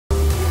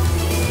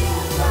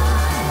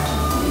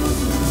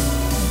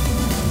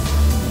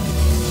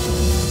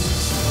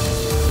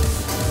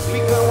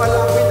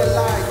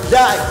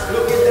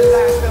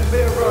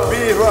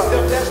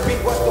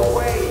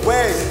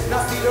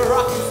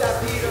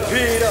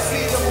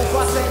see the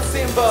Mufasa and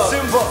Simba.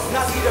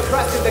 Not see the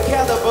Christ in the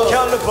caliber.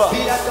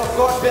 Be that of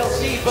God,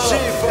 Bathsheba.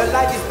 The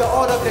light is the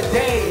order of the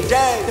day.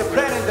 The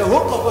plan and the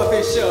hook of a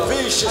fisher.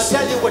 I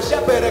tell you a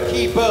shepherd, a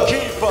keeper.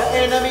 The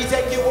enemy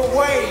take you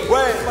away.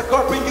 But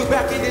God bring you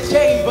back in the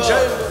chamber.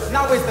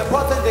 Now it's the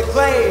pot and the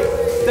clay.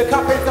 The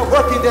carpenter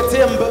working the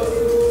timber.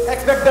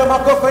 Expect them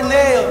up for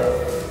nail.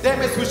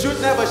 Damn it, we should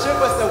never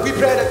ship us, so we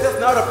predators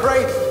not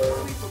afraid.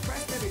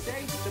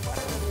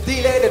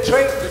 Delay the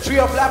trade, the tree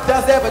of life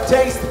does ever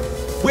taste.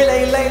 Will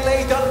ain't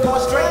lay, don't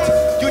prostrate.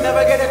 You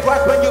never get it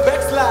right when you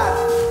backslide.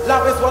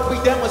 Love is what we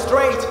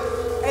demonstrate.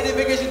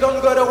 Edification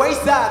don't go to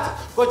wayside.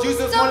 But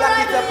Jesus more like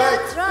it's a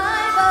bird.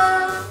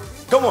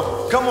 Come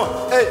on,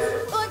 hey.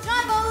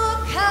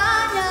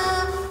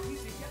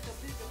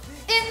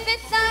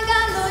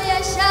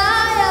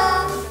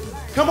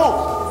 Come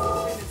on.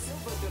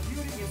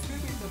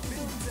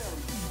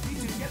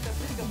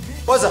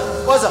 What's up?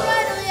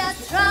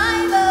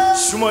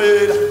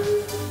 Shumaela.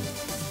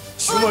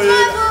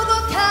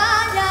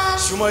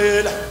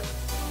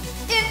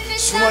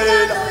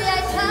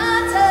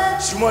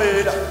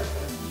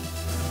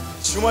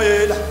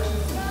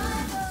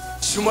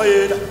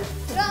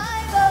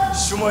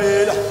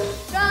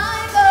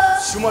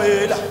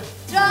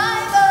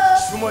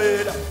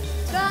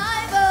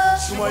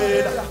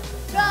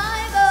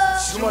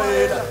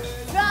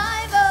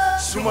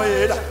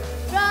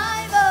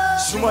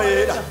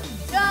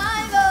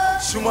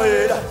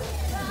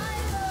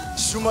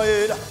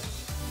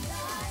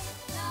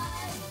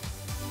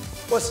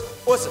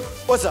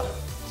 What's up?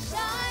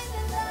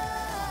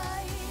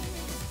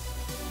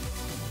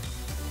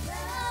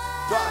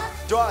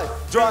 Drive.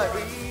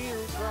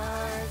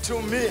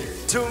 To me.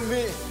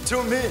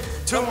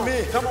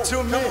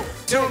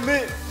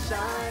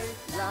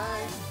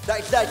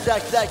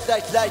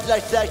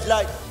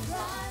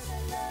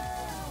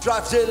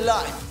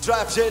 Light.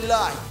 Drive the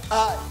light.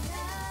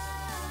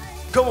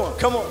 Come on.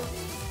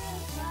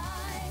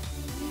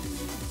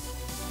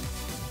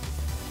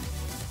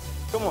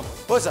 Come on,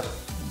 what's up?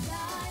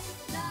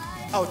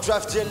 Oh,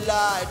 drive the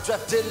light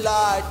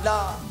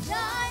now.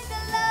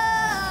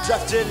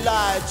 Drive the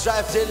light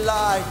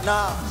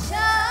now.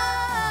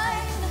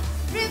 Shine,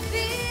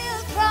 reveal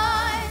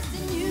Christ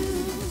in you.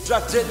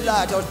 Drive the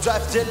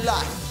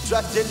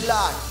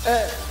light.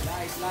 Hey.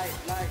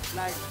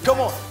 Light. Come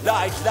on,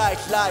 light.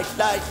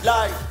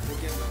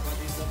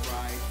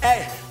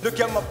 Hey, look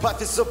at my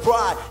body so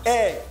bright.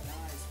 Hey,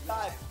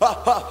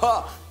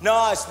 ha.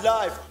 Nice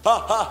life,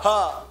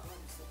 ha.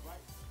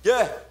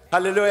 Yeah,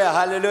 hallelujah.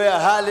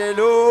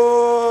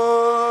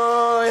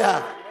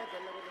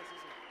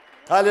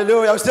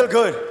 I'm still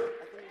good.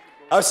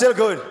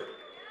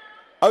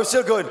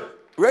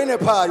 We're in a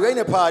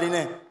party,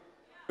 ne?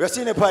 We're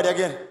still in a party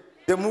again.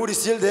 The mood is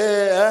still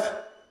there, eh?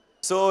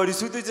 So the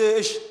suit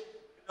is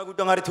we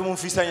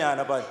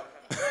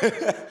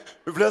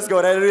bless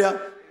God,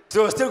 hallelujah.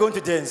 So we're still going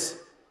to dance.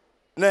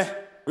 Ne?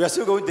 We are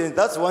still going to dance.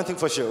 That's one thing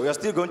for sure. We are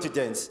still going to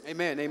dance.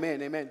 Amen.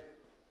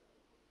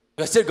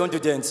 We are still going to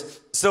dance.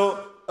 So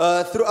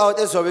throughout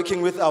as we're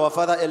working with our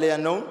father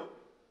Eliano,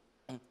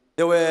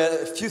 there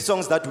were a few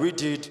songs that we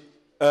did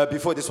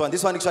before this one.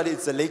 This one actually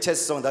is the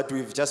latest song that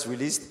we've just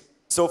released.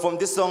 So from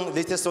this song,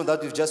 latest song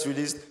that we've just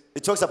released,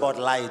 it talks about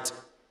light.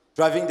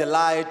 Driving the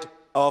light.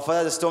 Our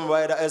father, the storm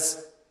rider,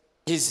 is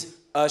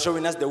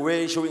showing us the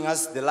way, showing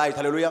us the light.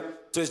 Hallelujah.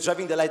 So he's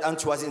driving the light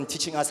unto us and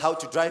teaching us how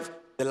to drive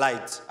the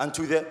light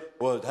unto the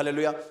world.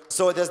 Hallelujah.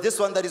 So there's this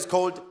one that is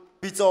called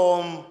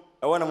Pitom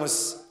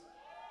Awanamus.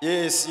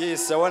 Yes,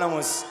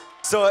 Awanamus.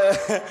 So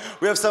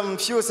we have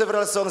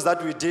several songs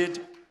that we did.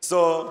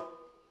 So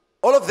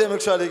all of them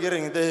actually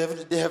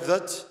they have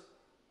that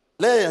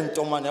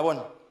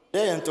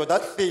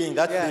that thing.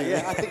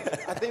 Yeah.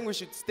 I think we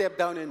should step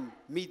down and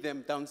meet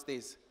them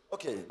downstairs.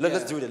 Okay,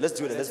 let's do that. Let's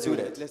do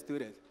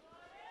that.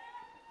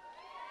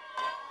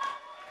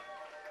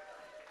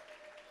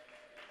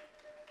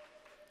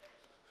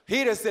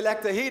 Hit us,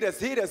 selector, hit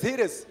us.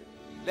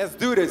 Let's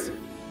do this.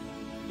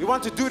 We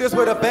want to do this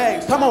with a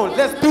bang. Come on,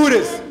 let's do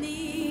this.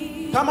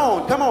 Come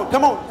on. They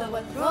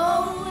were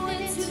thrown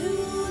into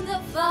the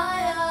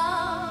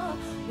fire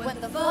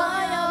when the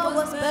fire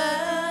was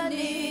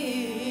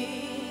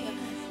burning.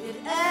 It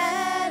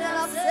ended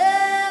up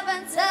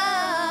 7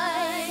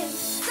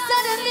 times.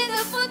 Suddenly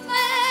the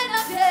footmen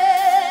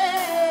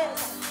appeared.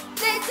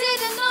 They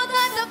didn't know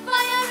that the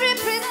fire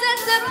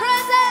represents the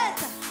presence.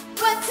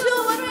 When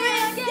 2 or 3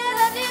 are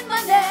gathered in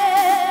my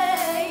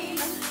name,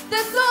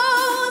 the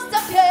ghost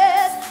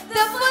appears,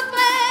 the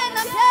footman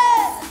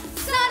appears.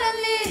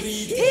 Suddenly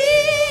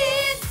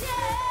he's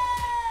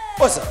dead.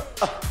 What's up?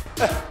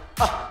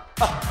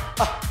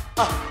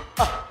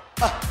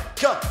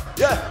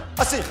 Yeah,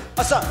 I see.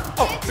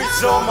 Oh,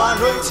 beats on my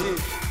anointing.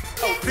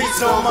 Oh,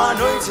 beats on my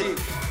anointing.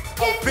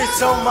 Oh,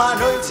 beats on my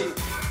anointing.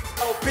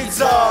 Oh, beats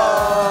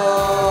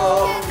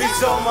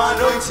on my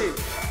anointing.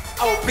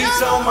 Oh,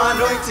 beats on my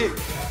anointing.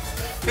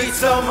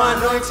 Beats on my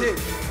anointing.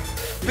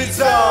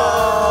 Beats on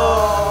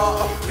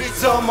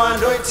my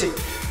anointing.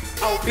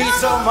 Oh,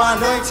 beats on my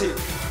anointing.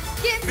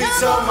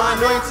 Beats on my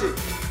anointing.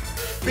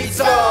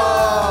 Pizza.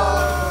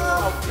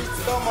 Oh,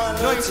 pizza on my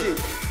anointing.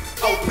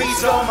 Oh,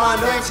 pizza on my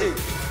anointing.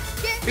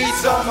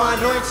 Pizza on my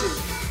anointing.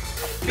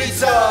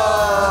 Pizza.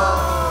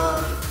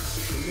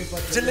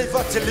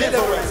 Deliver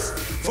deliverance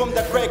from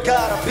the great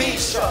God of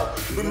Bishop.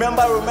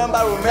 Remember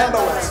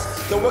us.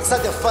 The works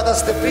of the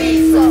fathers, the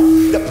beast.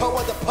 The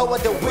power,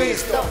 the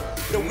wisdom.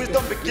 The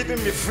wisdom be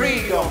giving me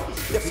freedom.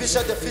 The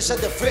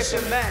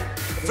fisherman.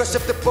 Fresh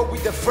up the boat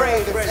with the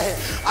fragrance.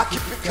 I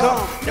keep it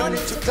calm, no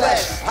need to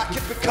clash. I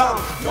keep it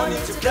calm, no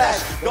need to clash.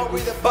 Go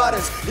with the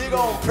buttons, he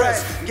gon'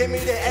 press. Give me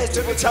the edge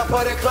to the top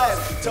of the class.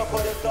 Top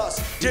of the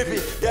class, dippy,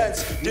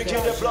 dance,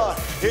 drinking the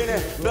blood. In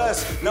it,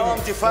 plus, now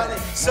I'm defining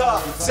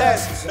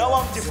success. Now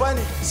I'm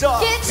defining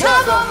success.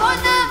 Come on.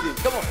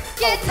 Come on,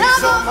 Get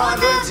pizza up on my on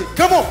anointing.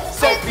 Come on,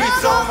 say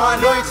pizza on my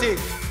anointing.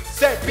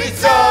 Say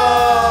pizza.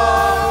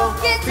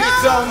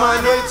 Pizza on my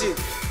anointing.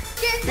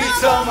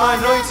 Pizza on my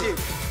anointing.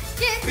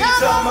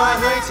 Pizza on my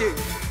anointing.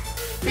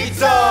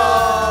 Pizza.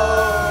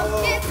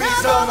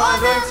 Pizza on my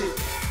anointing.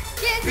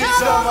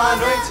 Pizza on my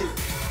anointing.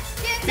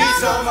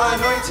 Pizza on my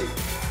anointing.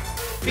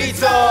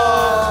 Pizza.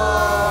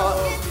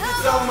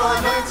 Pizza on my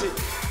anointing.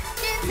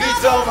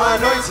 Pizza on my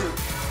anointing.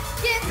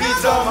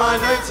 Pizza on my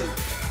anointing.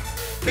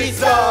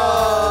 Pizza.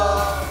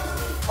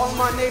 All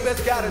my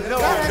neighbors gotta know,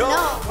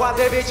 know. why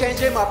they be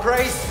changing my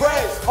praise.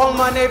 All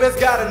my neighbors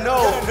gotta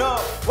know,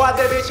 why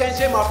they be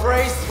changing my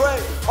praise.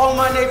 All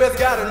my neighbors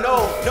gotta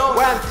know,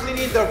 why I'm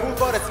cleaning the room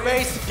for the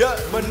space.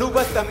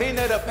 Maneuver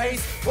stamina the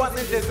pace,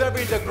 wasn't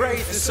deserving the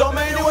grace in so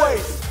many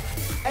ways.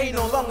 Ain't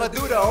no longer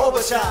do the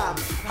overtime.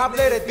 I've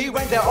let it be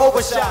when they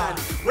overshine.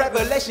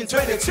 Revelation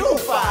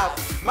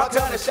 22:5. My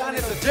turn to shine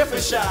is a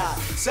different shine.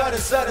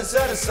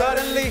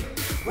 Suddenly,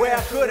 where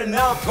I couldn't,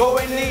 now I'm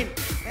going in.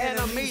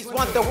 Enemies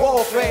want the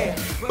warfare,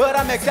 but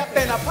I'm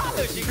accepting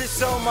apology.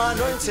 Pizza on my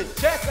anointing.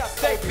 Yes, I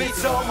say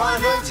Pizza on my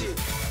anointing.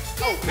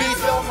 Oh,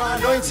 pizza on my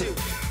anointing.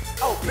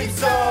 Oh,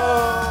 pizza.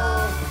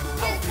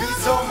 Oh,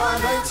 pizza on my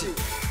anointing.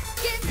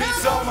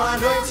 Pizza on my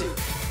anointing.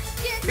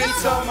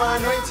 Pizza on my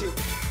anointing.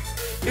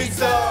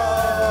 Pizza.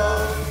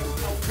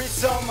 Oh,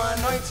 pizza on my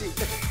anointing.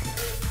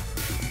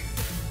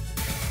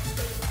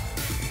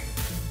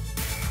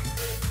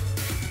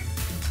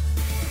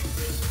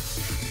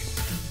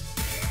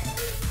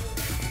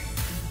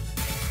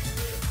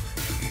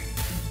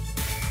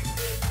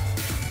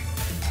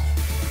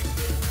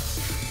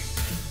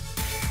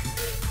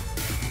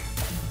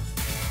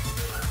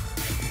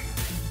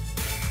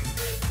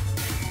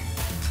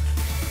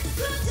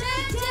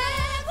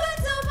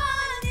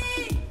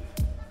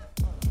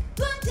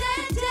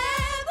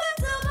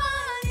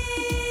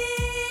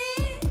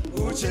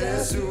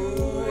 Ujesu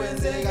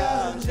enze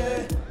kanje.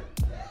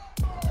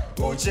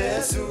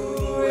 Ujesu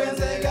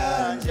uniphethe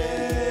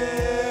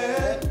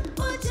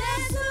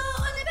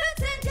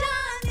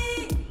njani?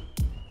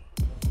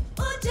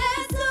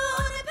 Ujesu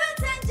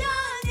uniphethe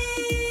njani?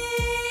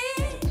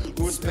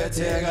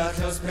 Usiphethe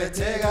kahle,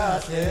 usiphethe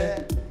kahle.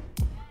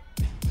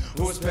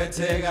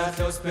 Usiphethe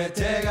kahle,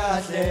 usiphethe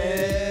kahle.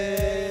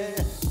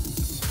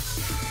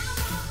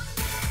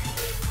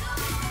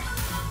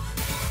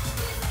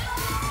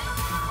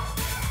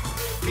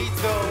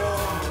 Pizza.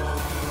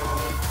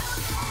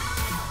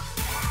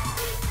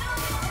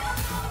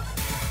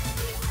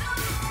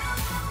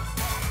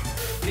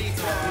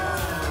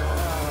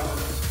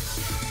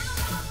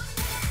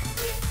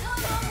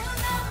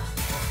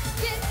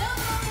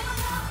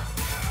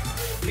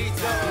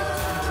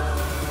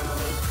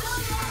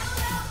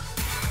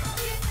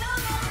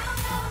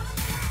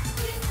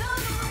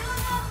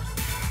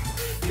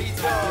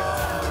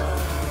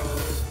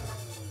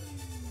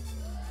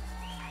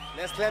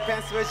 Let's clap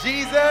hands for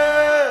Jesus.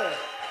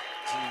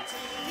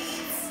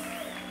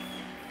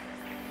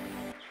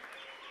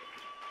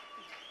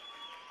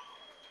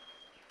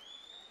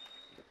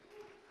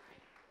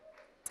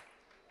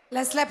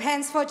 Let's clap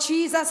hands for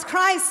Jesus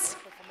Christ.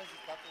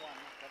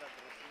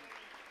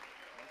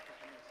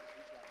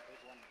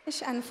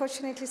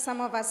 Unfortunately,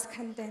 some of us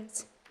can't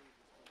dance.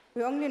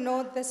 We only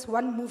know this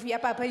one movie,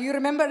 Papa. You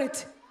remember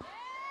it?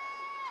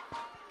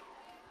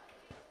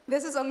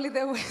 This is only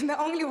the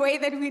only way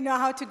that we know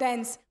how to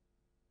dance.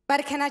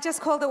 But can I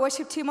just call the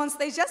worship team on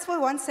stage just for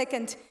 1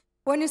 second?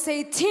 When you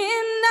say,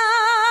 Tina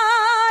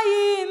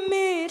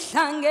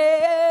imihlange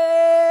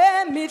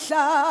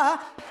mihla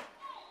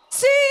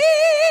sikwenza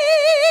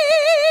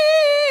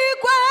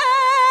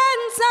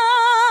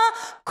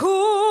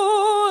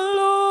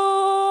khulu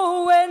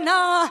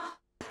wena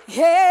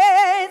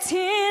he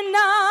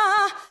Tina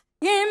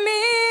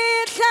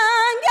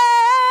imihlange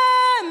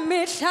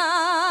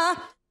mihla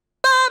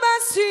baba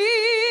sikwenza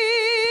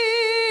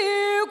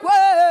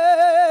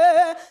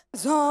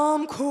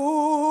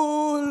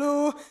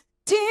mkhulu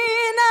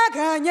Tina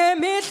kanye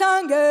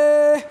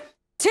mihlange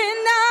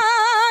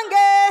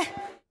Tinange.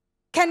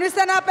 Can we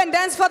stand up and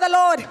dance for the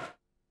Lord?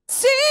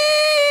 Sikwenza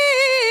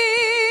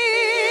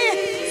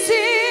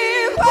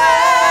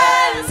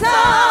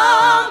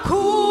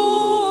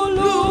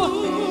mkhulu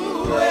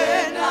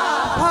wena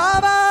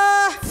Baba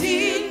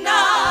Tina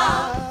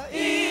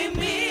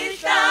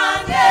imihla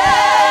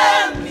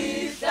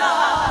ngemihla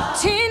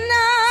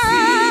Tina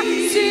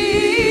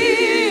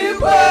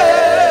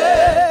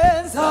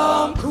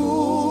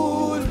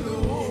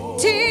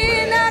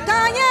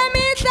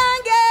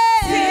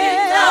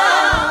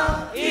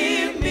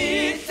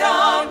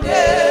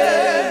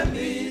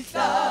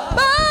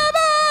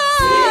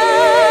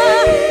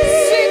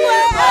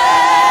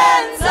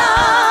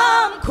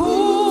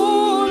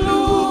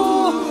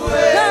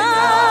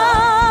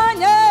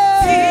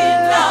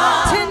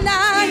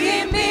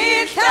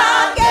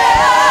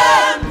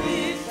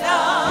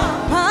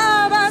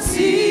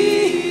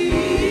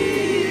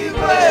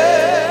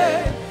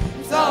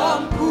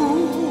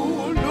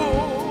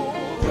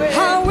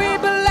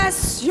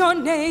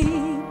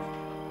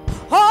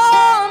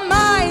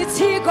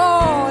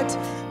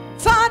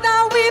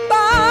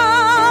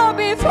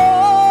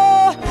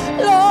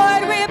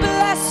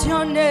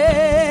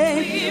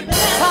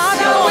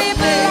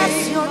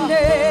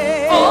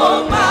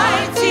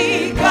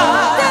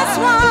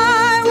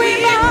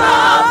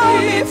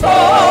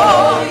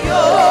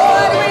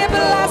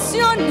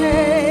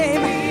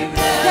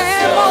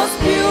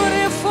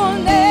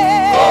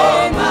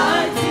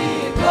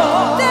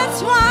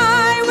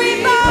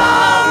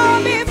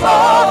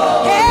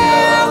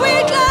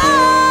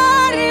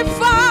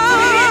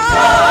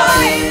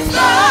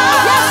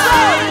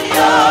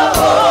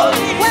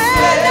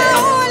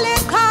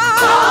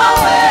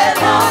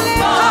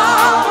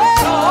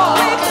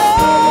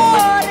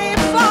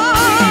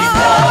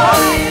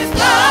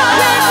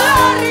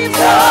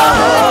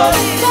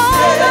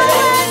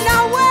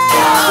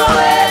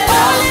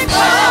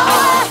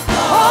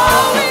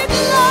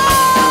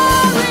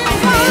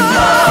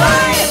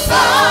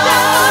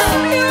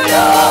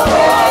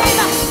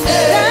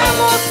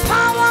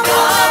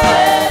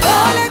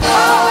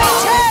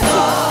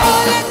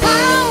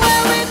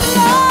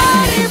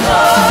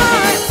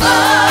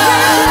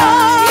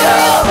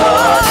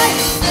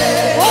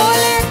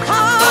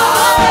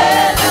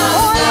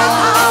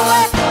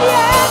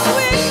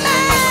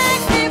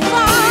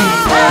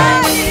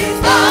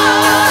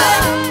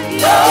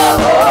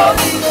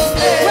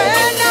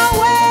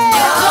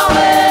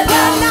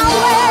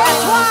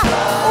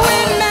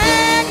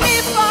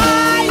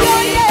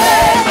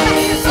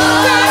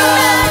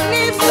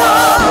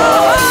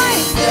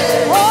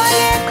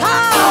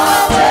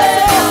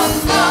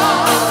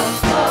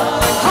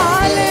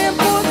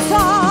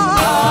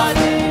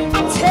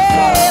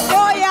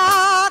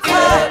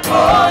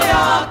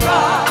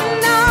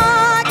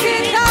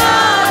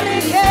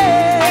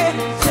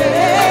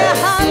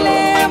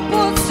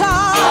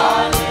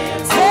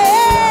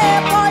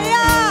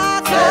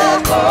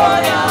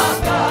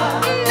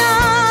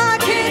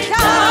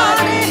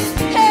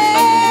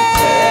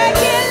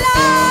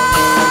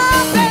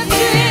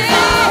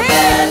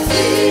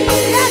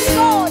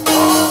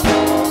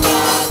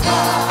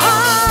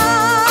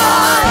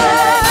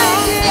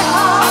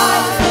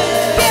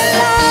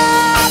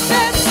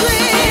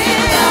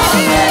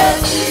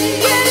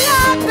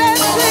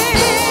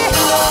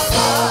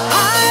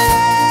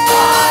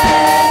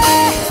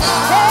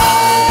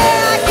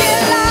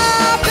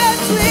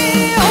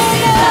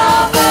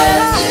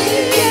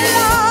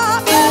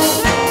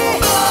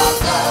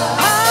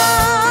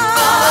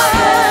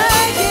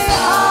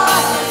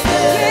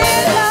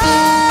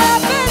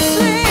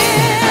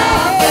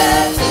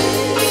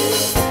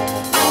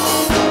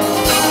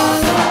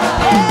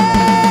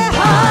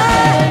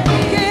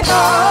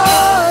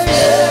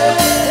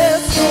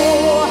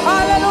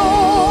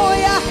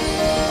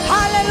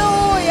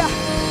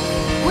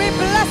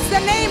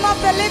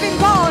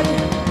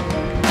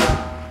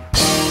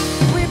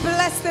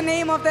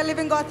the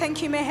living God.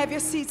 Thank you. You may have your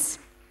seats.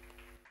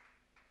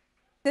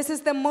 This is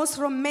the most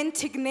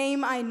romantic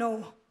name I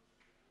know.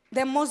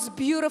 The most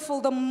beautiful,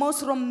 the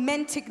most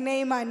romantic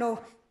name I know.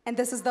 And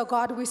this is the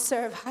God we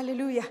serve.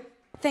 Hallelujah.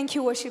 Thank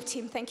you, worship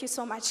team. Thank you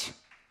so much.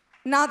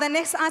 Now, the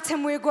next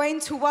item we're going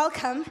to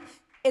welcome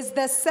is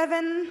the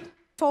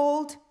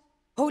sevenfold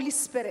Holy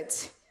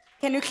Spirit.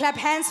 Can you clap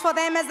hands for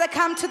them as they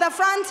come to the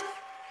front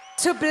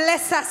to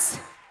bless us?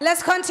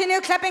 Let's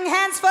continue clapping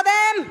hands for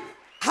them.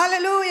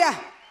 Hallelujah.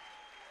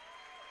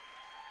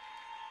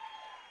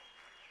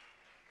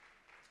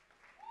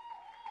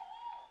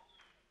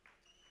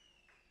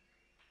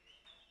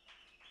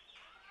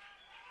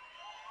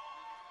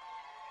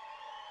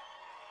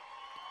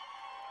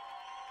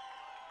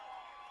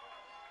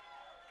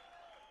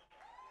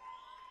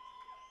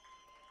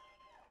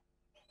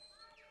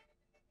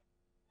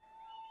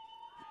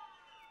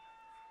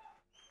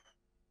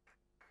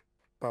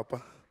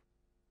 Papa,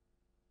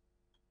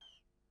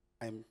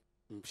 I'm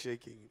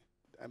shaking.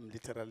 I'm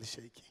literally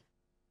shaking.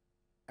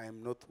 I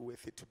am not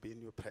worthy to be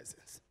in your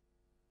presence.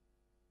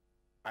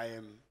 I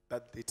am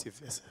that dirty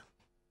vessel.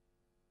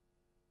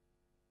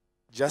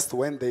 Just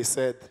when they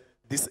said,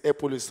 this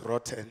apple is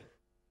rotten,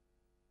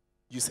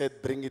 you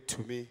said, bring it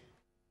to me,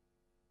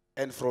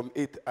 and from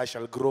it I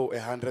shall grow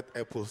 100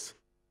 apples.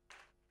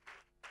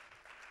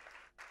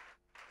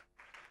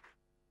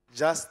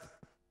 Just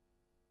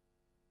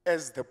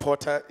as the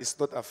potter is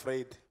not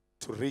afraid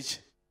to reach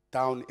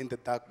down in the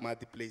dark,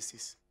 muddy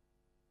places,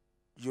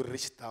 you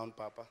reached down,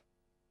 Papa.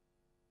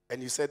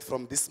 And you said,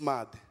 from this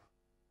mud,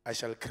 I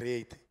shall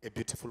create a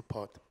beautiful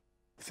pot.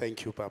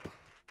 Thank you, Papa.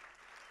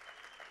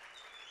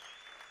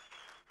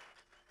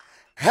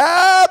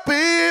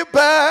 Happy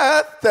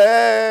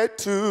birthday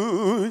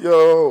to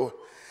you.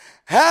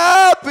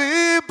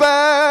 Happy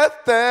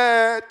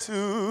birthday to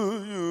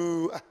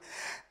you.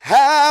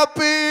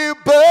 Happy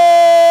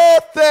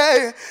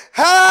birthday,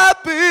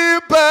 happy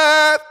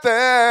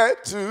birthday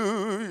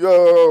to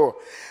you.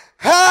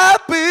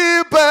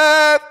 Happy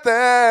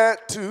birthday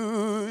to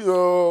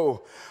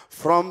you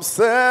from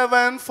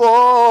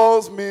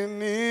Sevenfold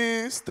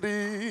Ministries.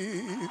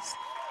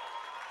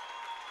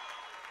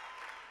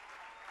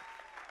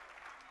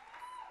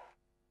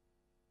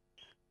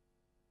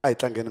 I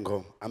thank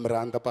you. I'm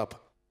Randa Papa.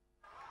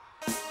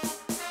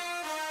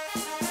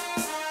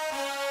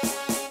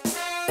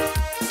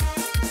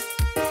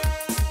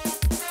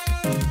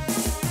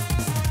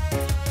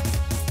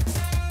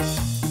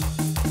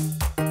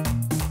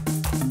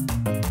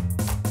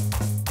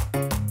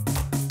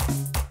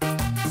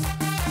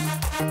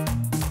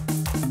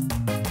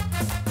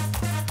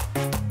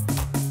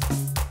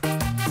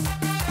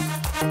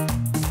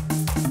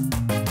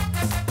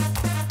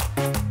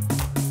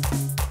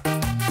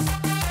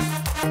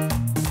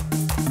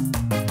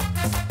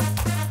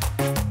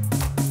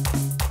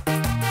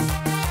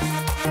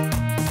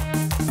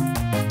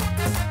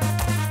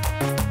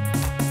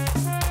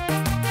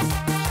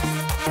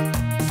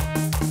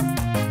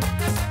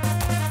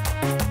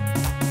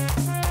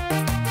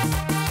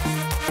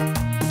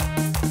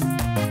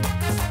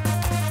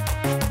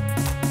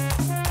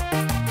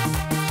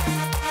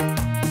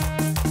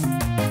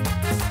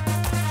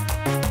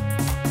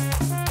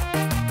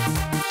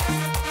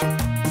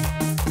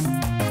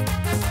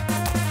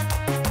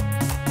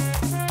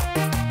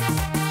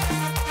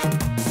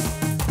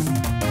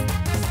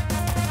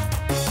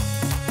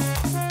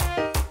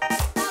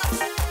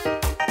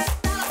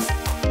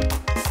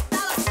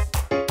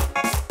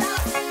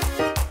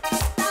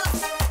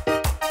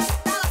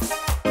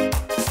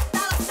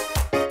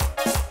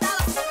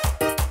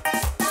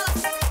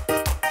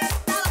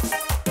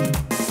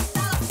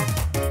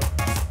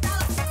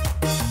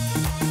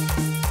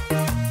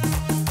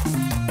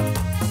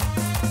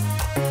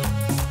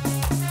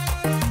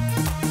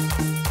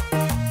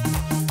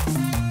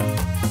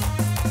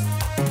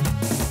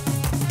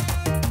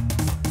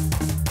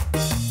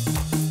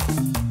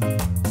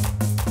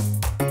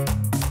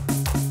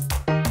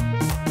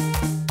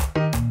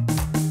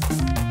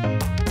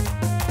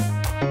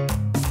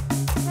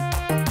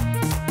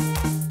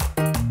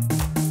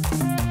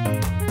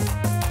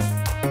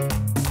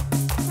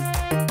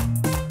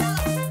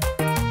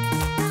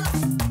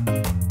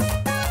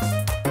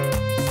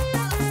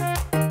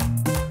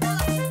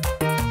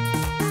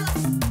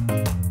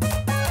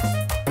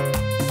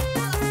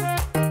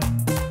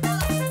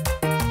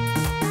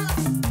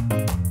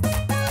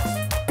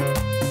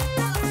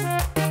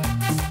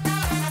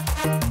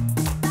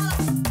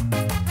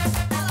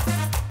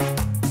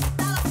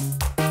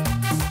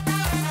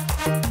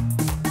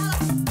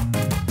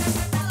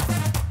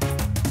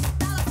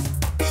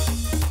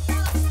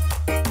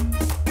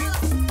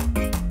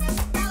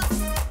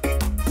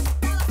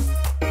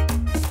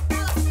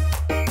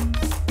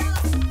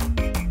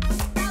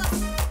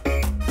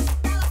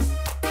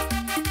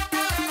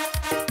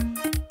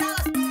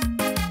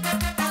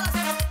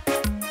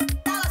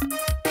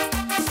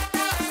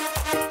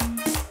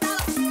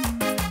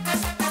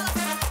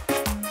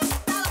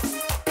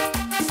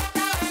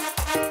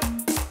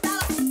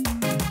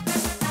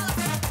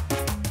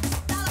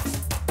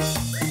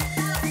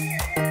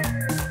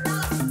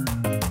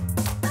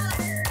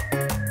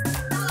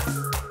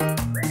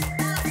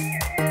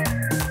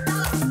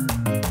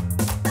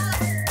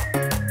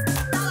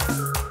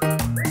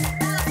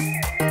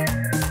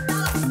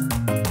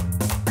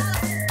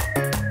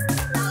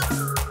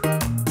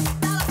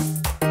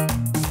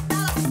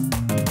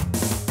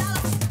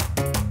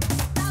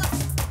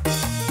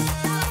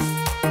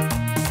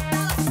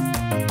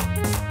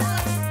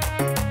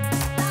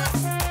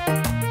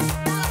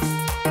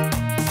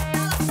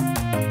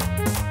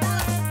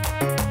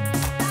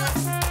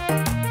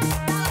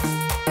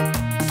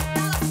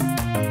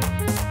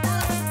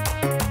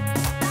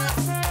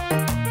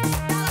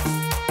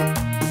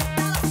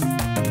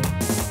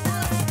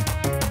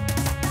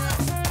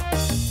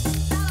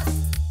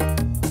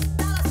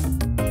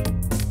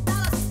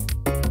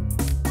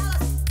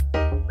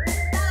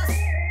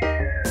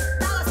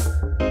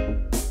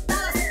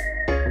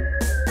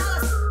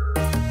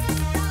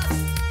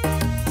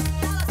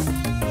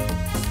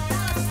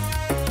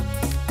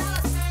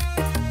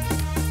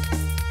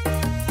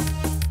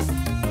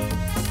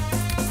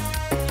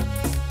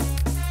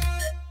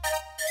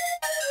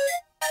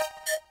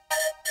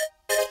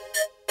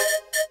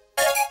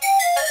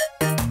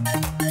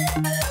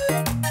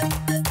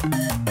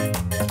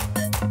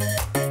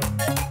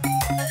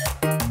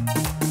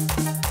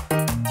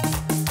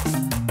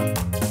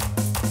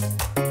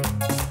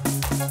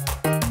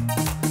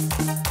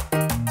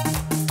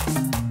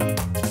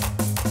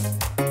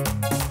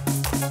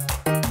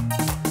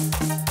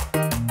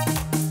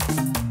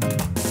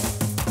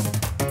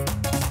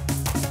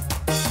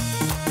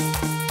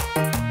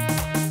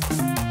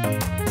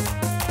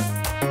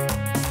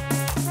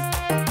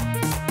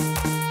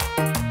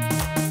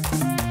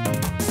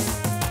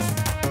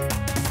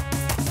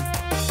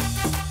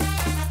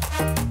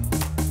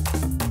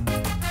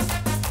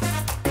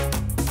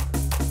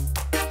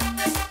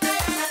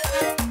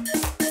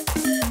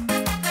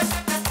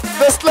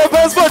 Let's clap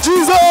hands for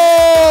Jesus.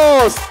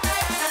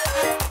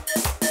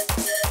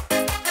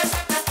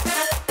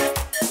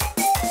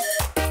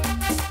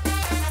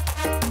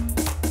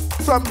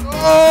 Some noise.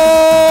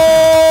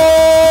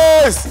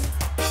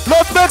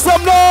 Let's make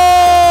some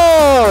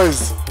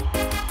noise.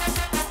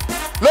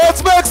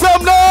 Let's make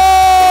some noise.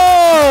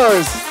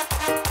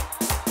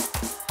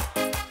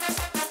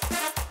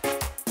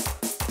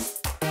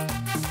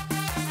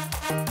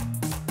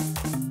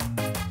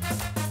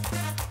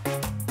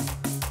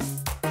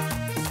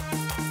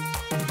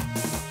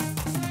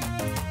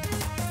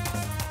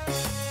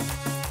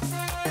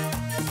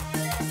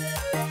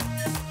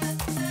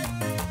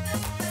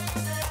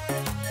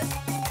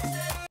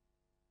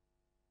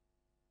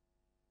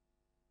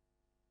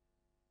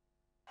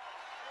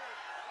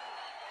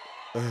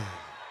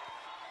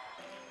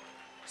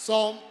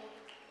 So,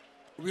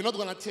 we're not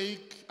going to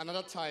take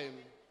another time.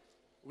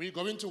 We're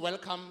going to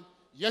welcome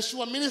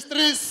Yeshua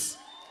Ministries.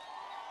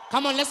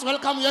 Come on, let's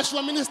welcome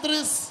Yeshua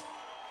Ministries.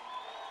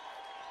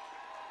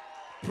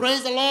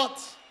 Praise the Lord.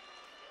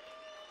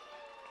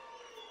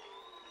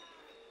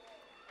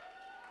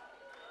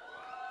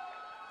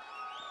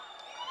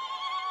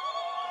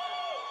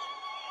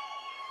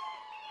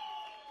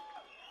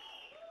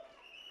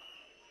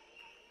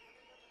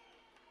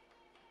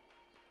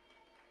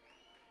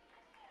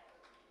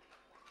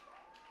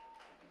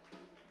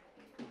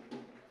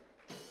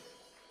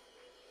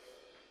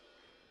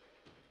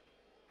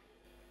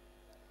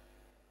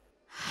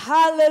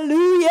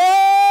 Hallelujah!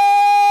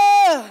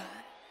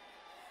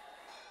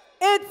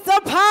 It's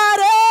a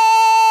party!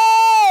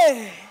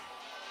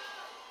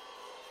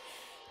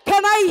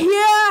 Can I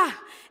hear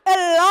a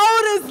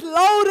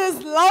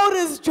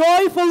loudest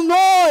joyful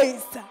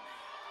noise?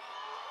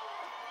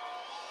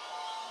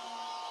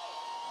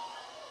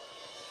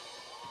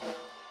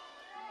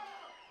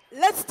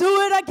 Let's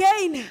do it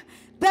again.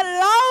 The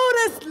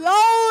loudest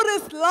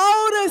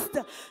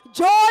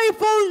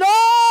joyful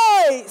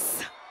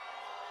noise.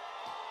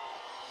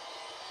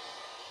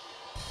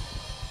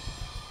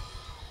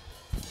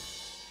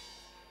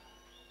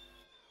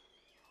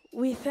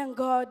 We thank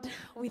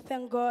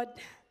God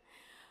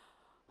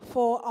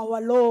for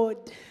our Lord.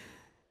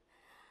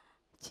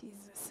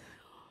 Jesus.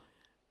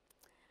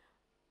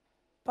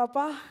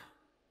 Papa,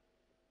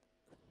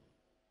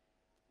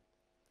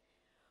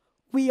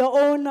 we are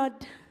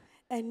honored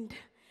and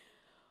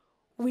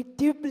we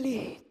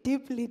deeply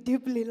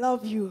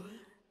love you.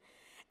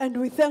 And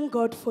we thank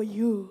God for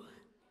you.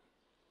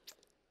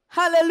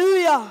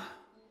 Hallelujah.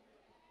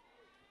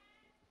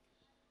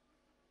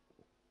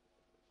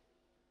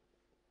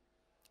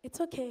 It's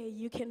okay,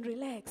 you can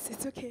relax,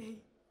 it's okay.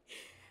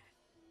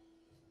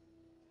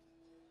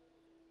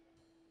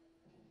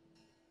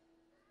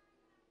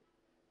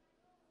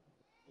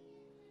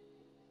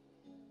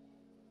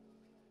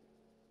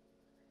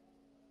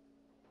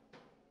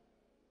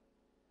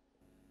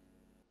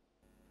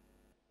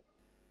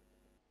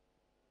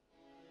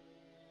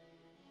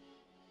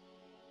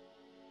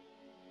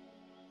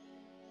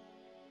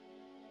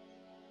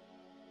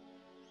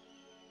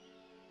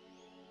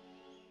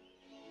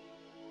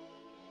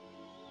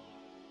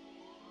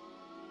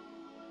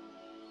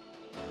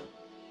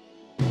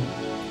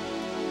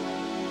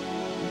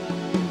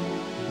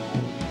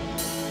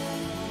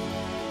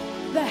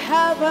 The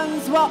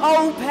heavens were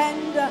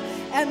opened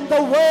and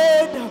the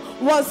word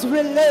was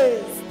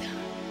released.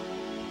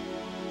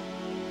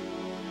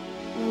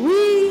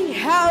 We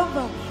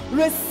have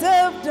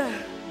received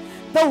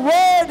the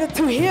word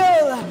to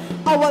heal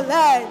our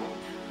land.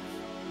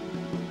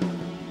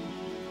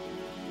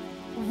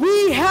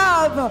 We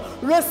have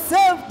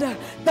received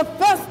the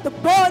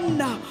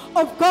firstborn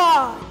of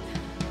God.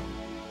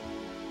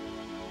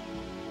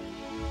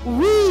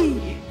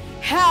 We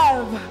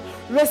have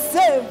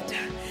received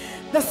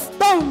the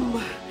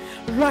storm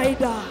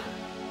rider.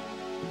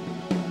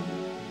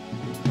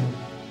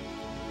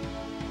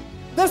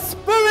 The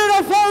Spirit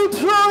of all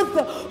truth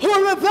who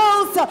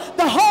reveals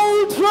the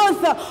whole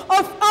truth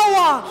of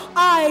our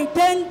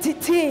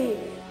identity.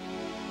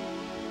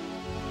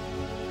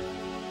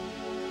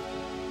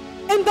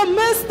 In the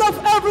midst of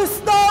every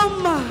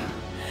storm,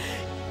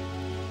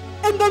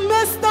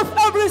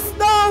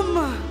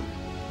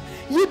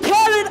 you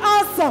carried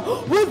us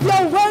with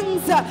your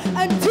wings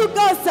and took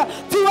us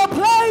to a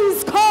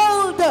place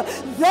called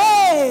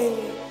there.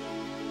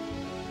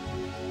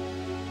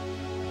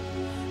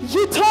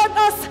 You taught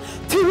us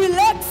to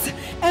relax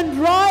and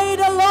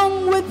ride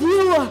along with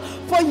you,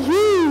 for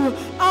you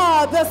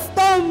are the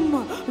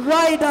storm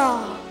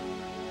rider.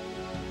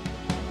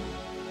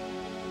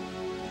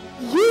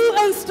 You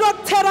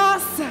instructed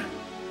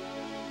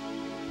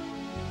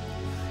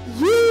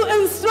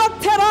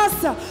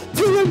us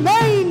to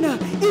remain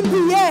in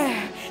the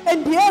air,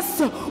 and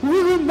yes,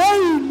 we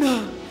remain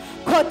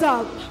caught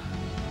up.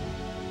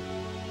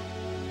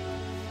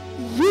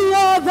 You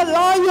are the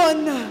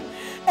lion,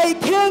 a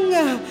king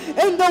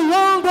in the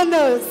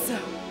wilderness.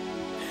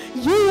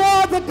 You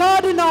are the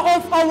gardener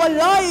of our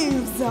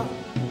lives.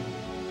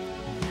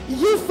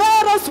 You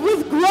fed us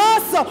with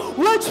grass,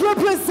 which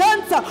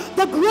represents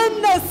the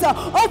greenness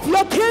of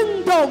your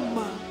kingdom.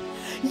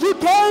 You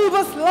gave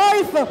us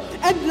life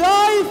and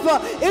life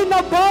in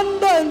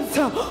abundance.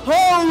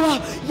 Oh,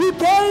 you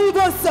gave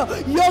us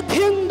your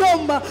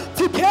kingdom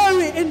to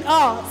carry in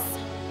us.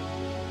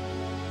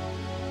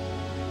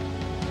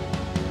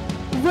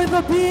 With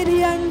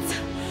obedience,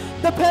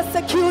 the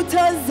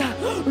persecutors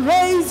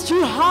raised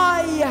you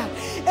high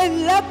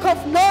in lack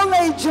of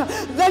knowledge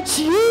that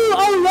you,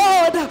 oh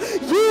Lord,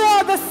 you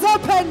are the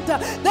serpent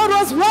that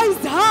was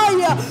raised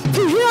high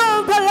to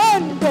heal the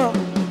land.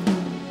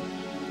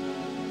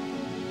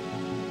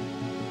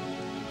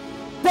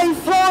 They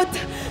thought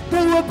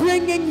they were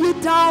bringing you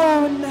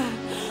down,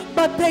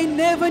 but they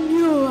never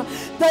knew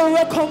they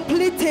were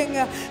completing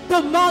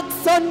the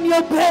marks on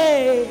your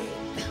back.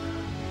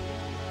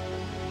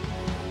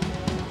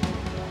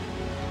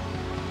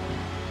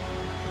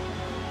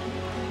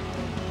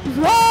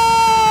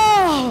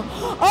 Roar,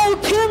 O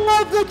King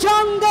of the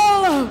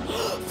jungle,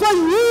 for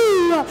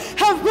you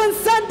have been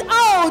sent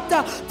out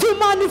to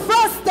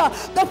manifest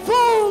the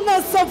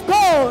fullness of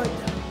God.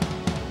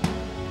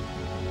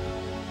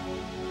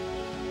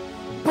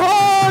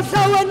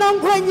 Bodla wena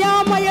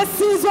ngwenyama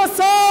yesizwe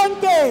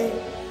sonke.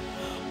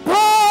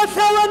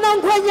 Bodla wena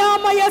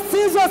ngwenyama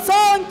yesizwe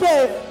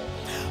sonke.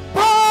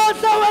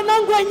 Bodla wena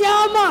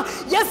ngwenyama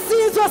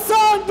yesizwe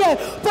sonke.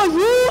 For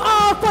you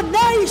are for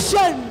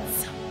nations.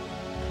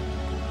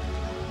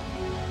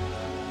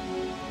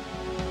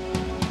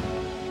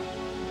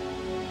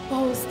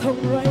 Oh, Storm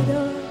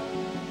Rider.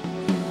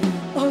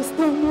 Oh,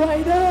 Storm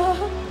Rider.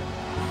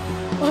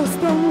 Oh,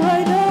 Storm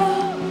Rider.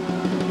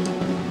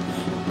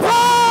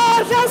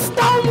 Oh, the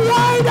Storm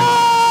Rider.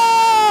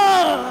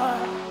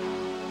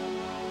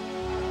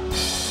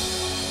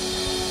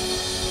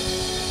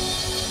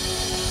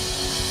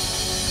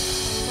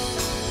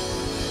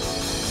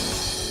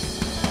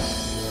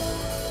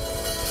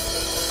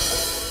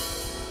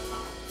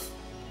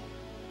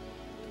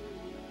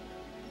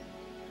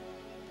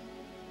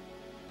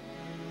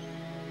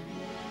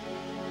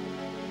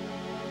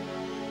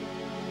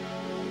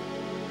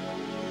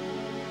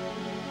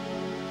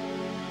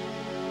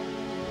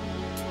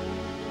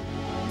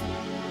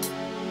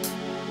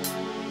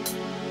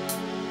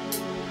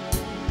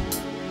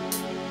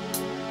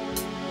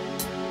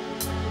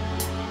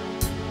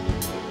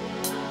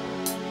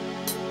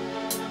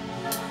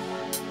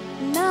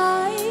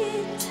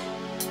 Night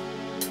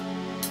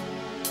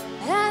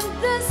and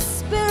the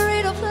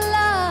spirit of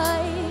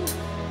life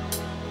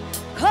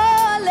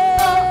calling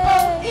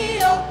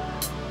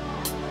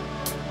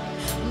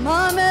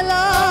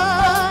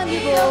Mamelani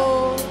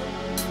Bo,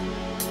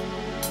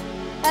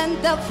 and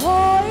the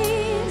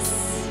voice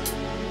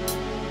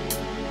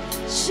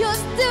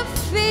just the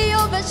fear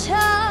of a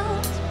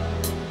child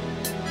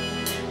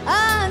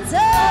and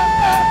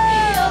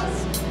says,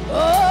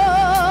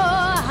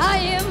 oh, I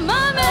am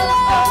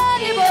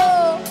Mamelani Bo.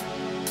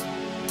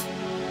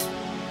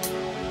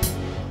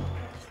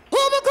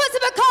 Umukozi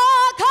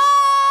bakaka,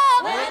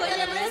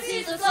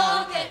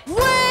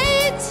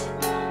 wait.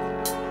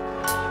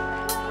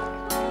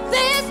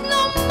 There's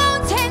no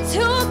mountain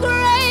too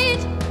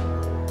great.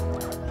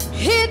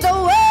 Hear the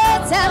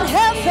words and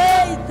have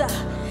faith.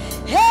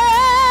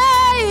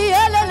 Hey,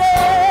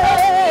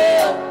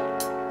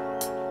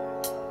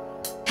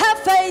 have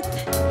faith.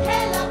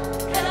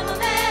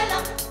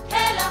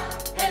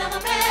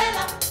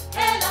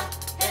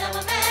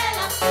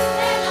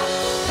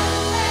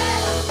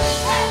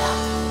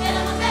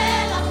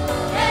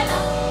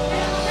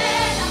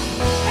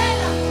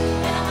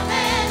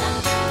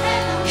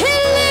 He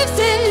lives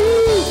in you.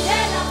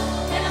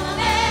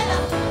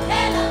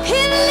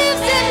 He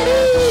lives in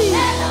me.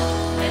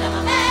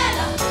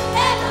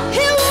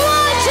 He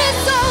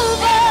watches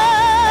over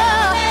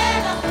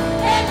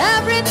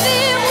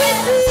everything we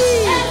see.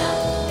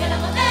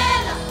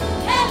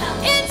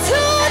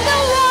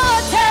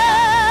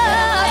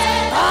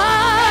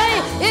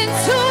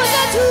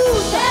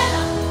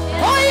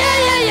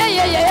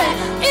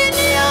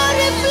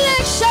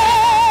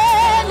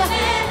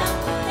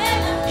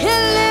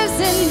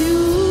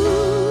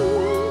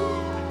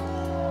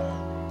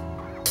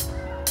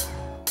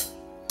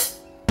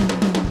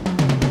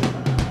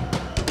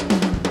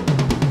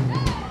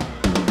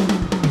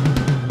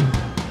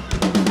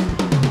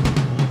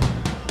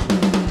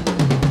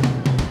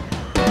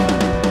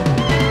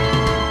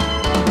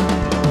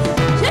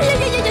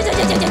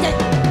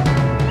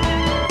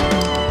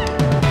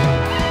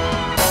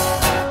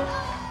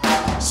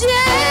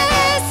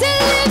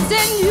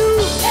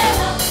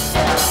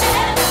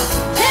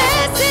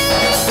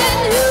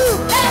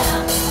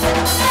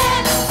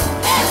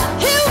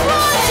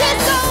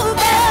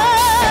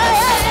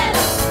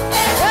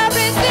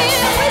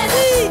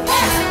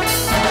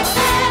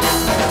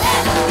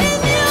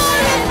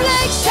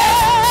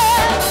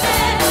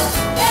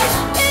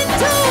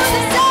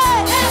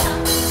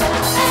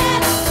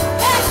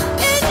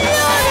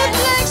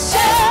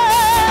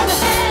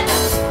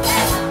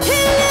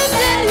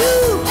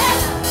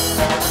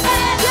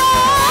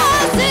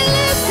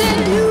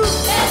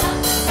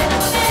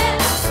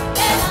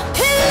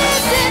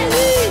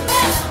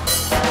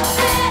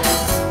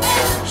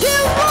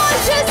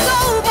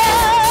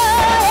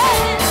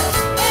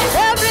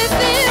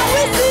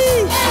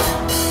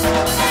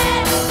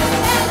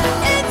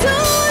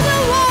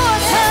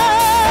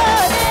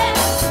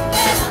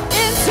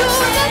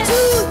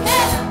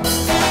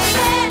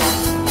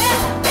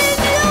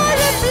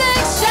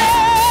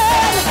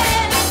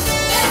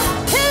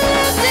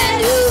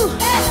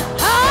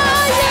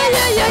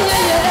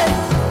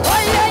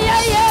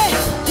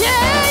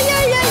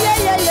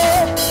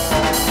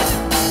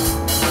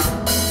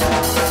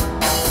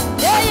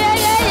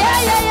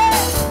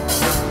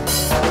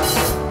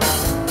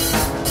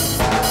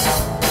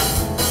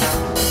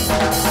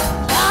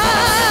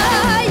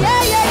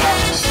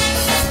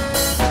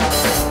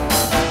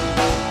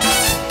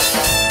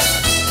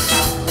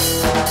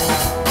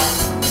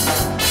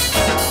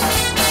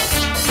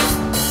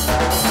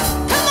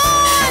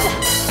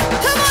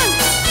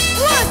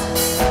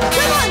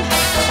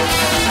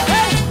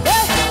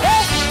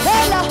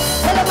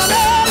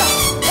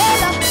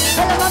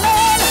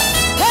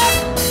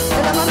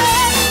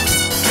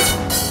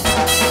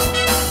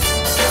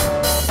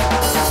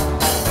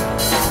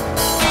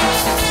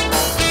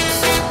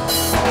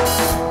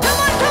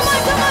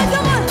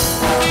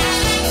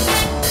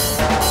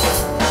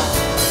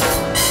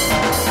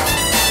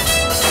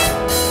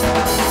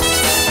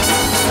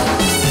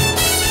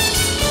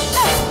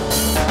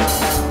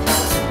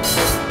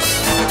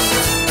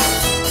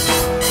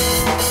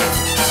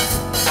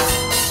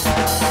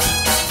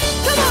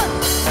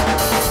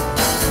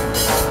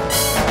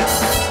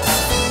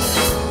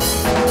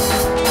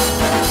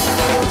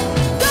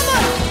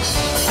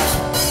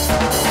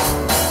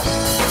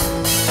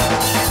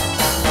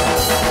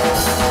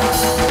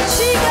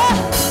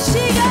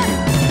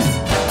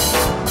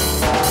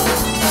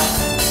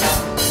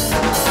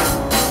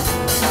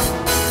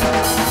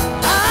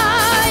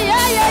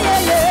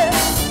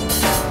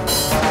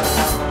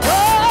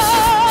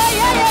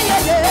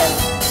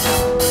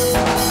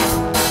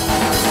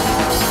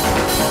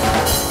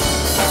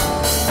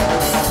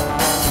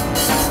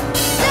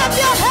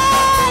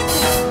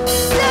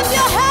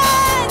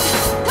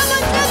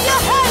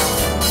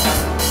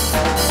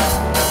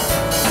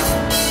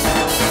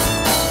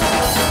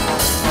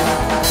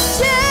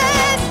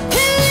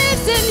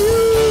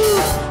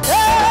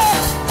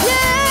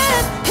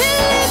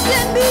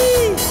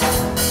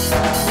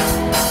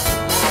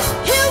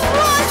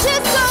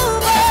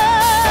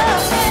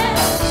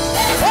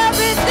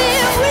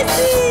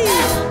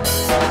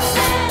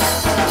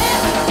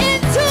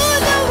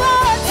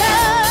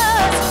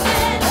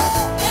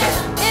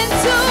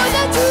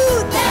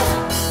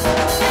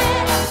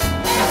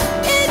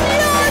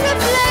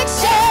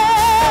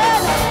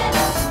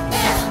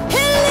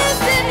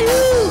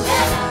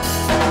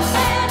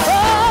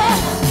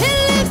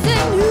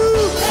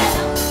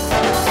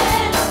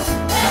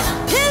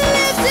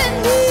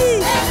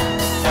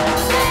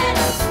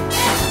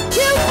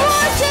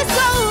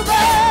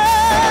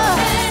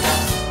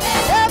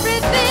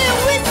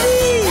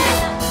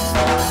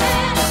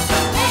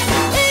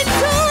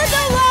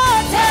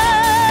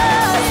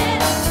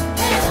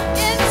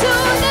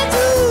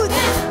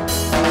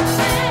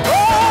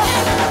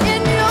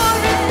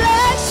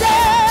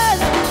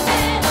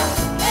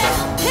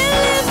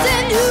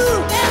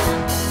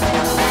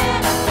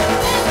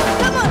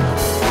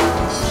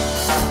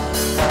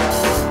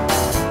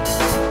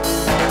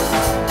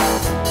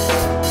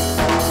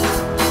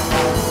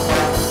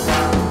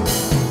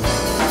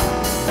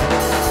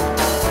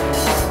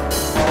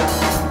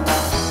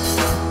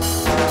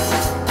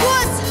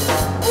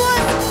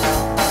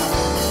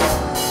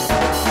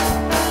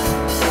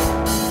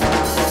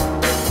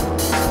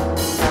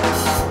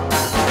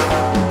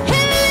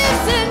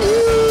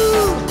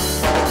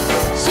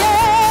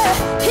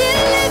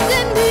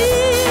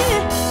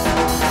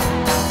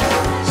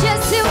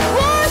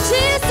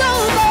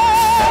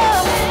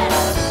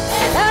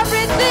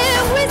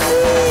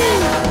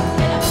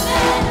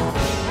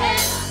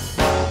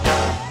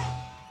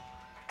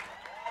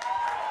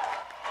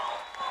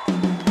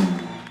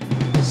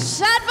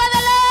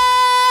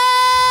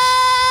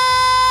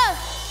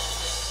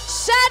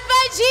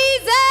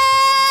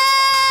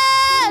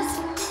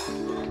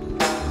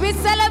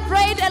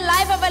 the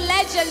life of a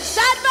legend.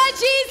 Shout for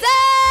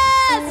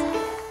Jesus!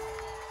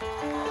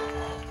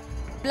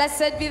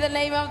 Blessed be the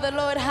name of the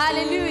Lord.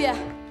 Hallelujah.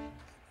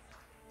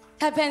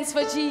 Clap hands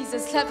for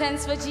Jesus. Clap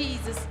hands for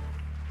Jesus.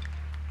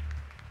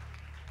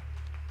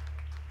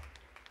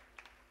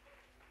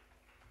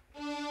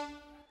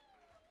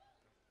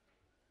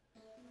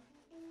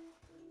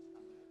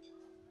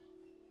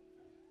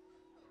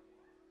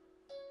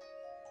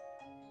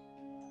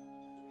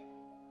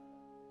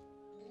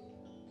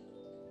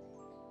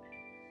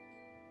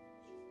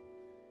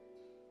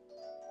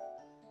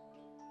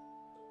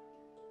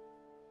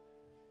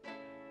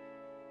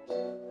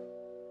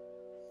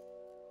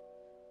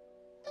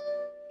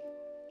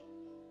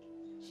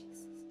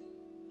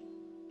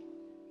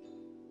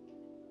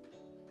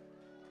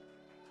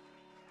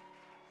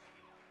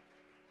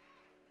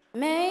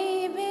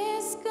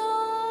 Maybe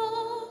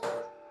school,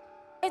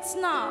 it's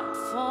not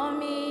for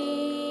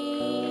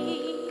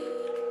me.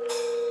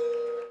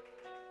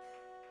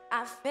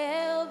 I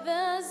failed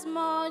this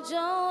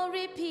module,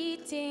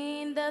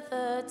 repeating the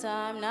third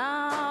time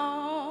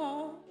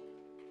now.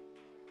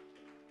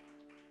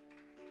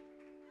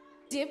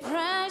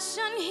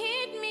 Depression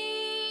hit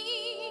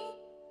me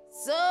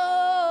so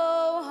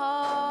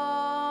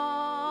hard.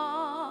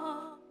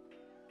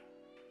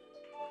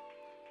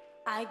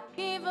 I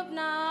give up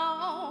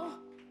now,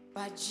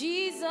 but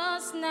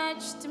Jesus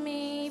snatched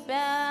me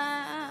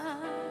back.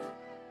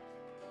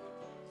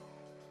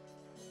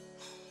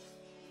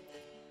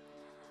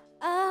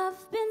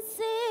 I've been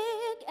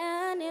sick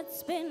and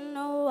it's been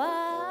a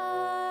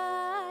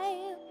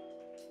while.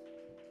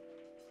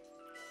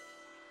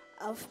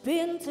 I've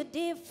been to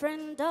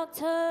different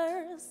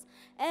doctors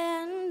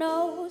and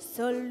no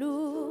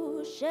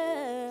solution.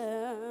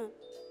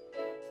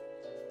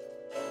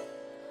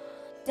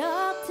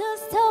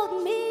 Doctors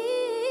told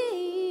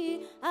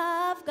me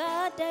I've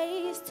got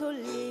days to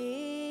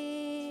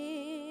live.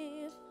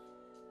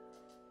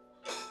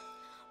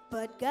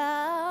 But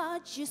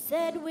God, you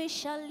said we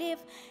shall live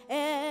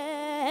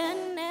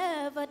and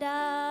never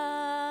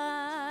die.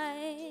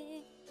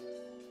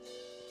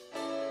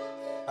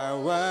 I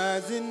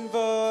was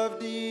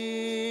involved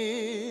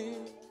in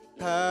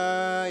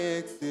car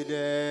accident.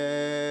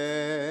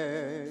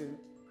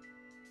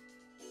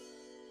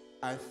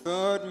 I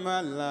thought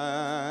my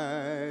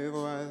life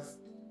was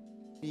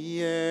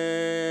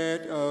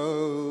yet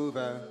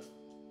over.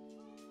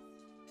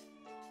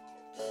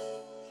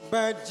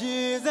 But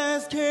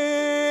Jesus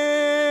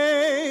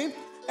came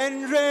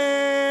and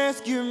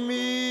rescued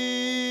me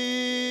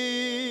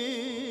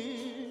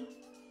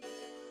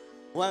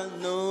while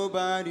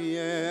nobody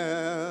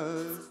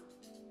else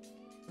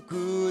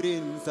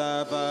couldn't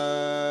survive.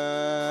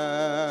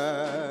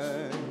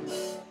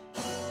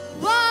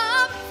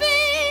 One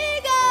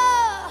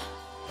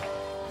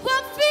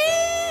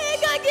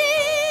figure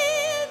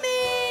give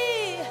me.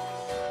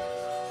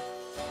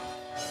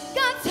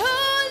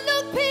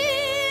 Katulog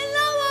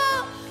pilawa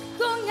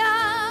kung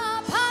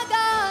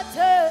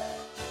apagate.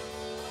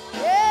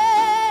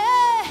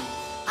 Yeah,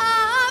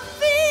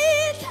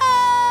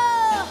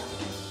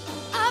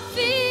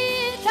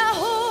 afita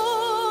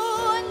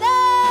huna.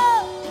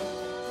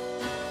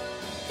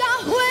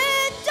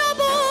 Kahwit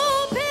jabu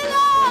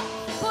pila.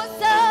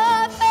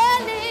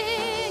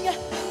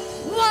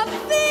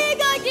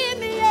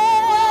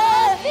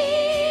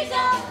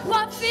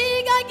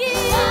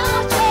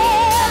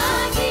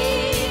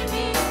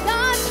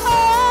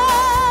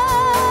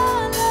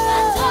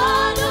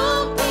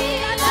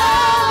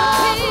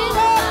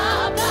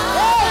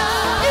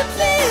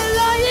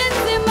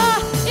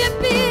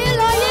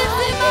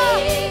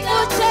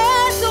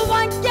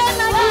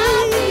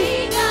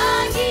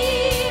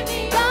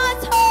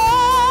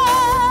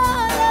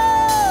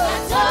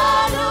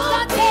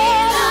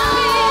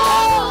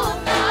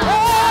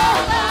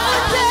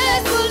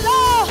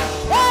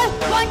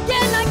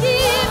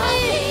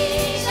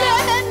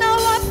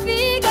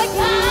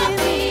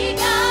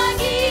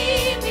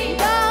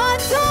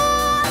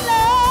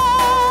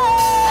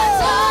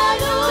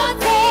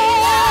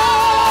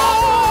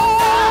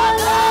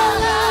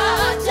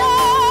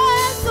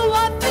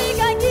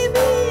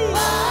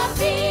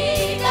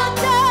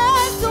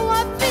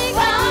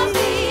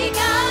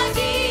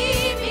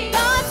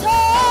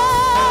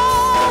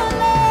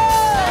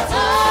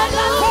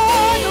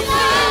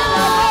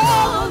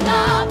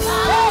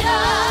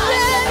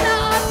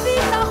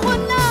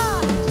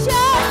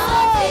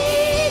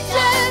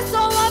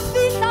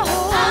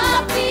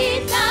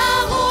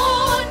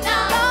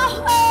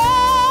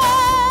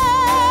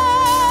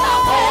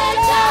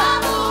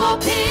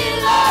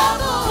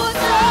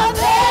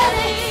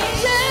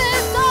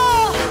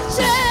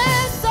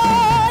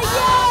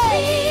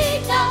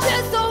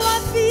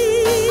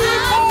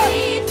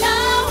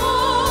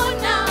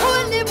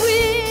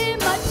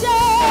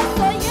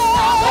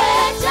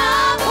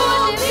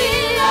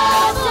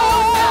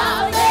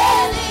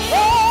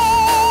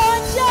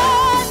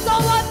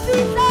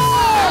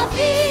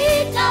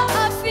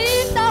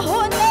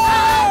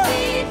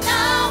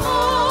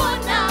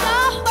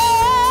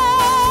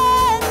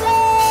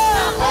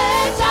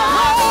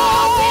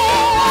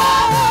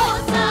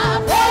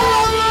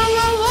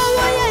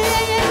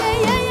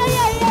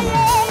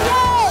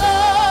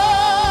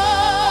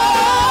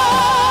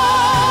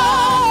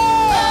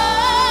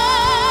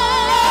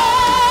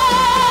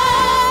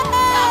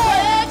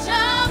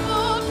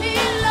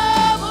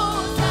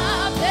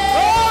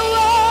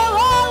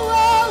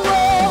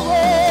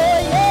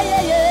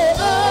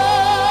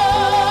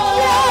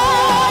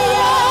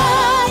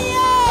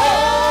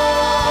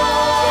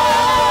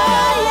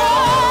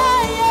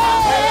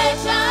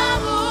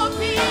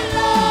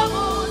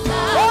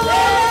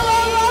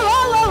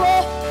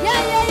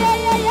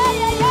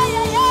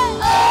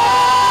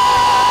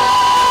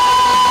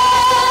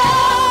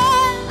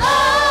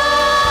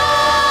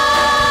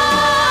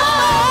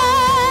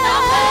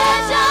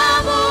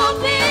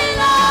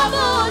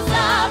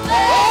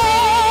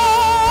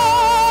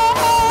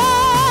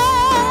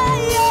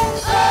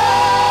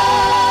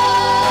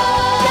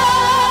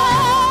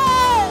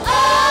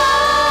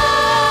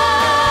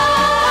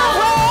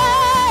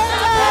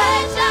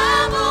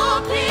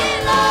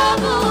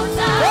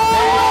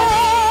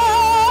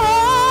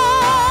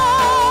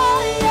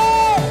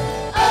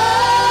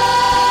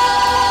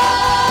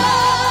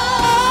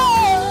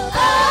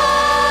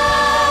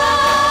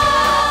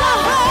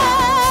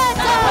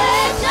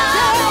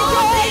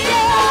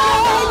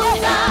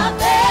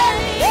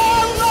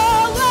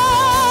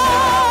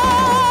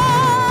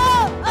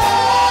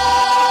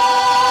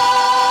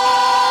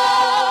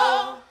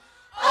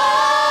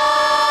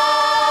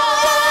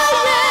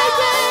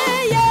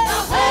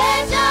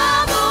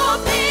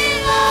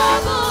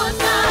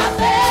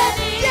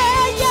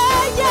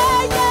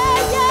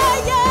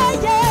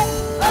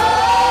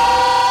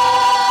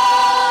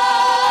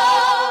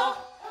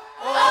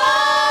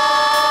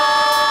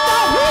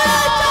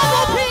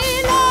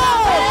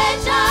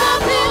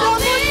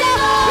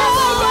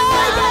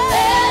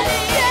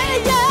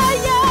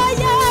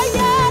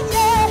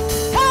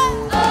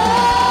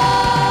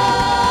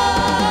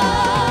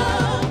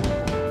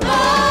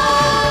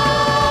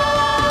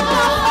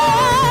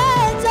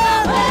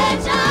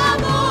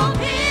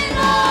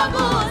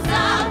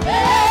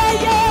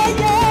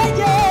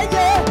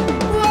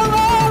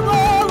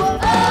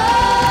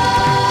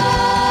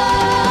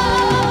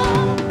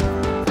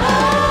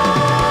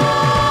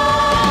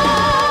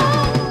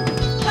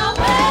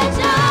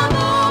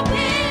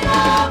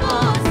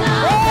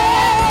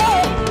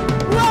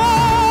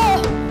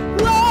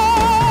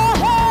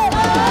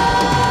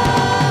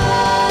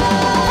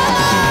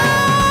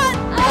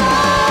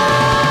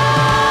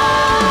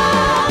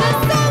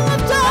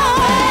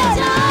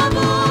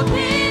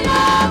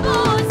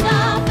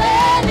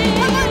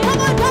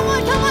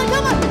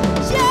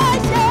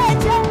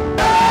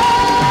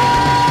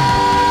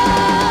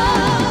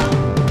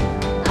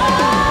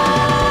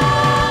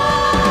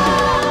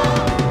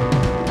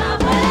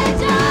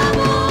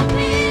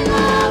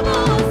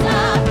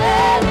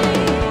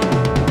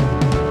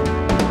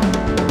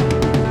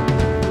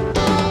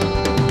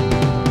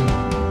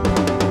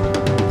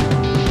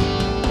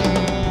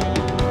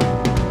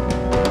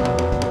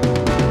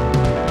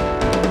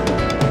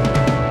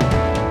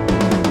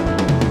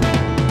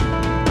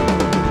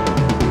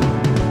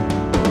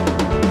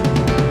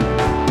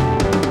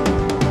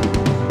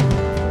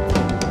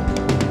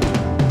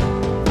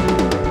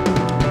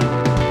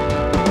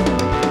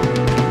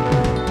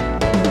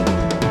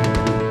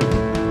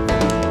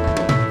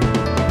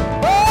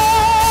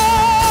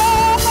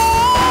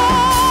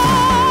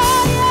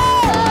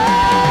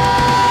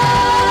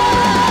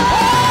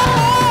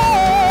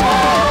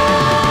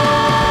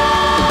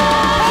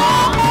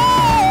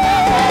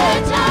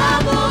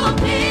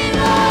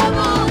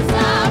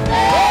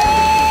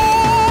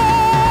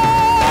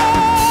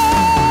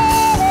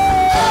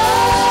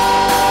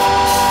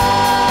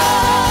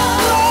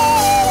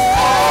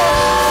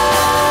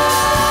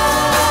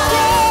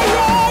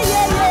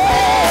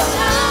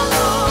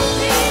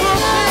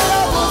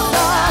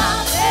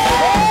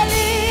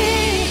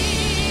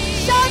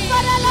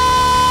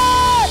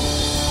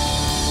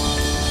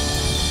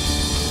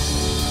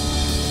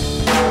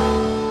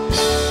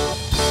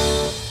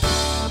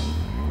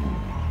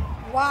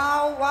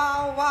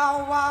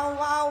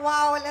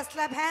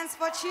 clap hands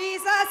for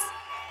Jesus.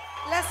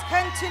 Let's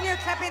continue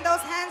clapping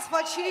those hands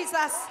for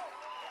Jesus.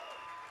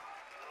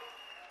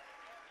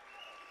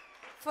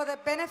 For the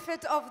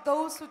benefit of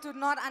those who do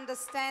not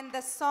understand,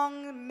 the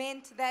song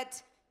meant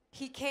that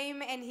he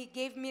came and he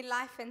gave me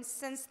life, and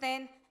since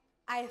then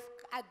I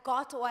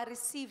got or I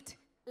received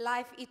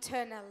life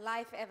eternal,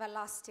 life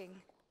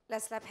everlasting.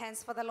 Let's clap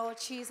hands for the Lord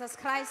Jesus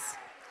Christ.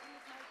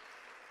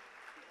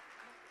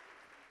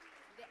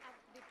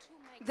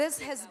 This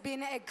has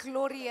been a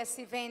glorious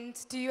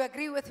event. Do you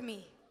agree with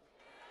me?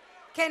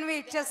 Can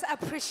we just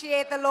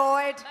appreciate the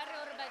Lord?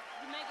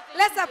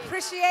 Let's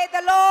appreciate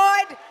the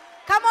Lord.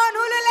 Come on,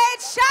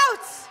 Ululate,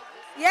 shout.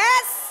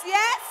 Yes,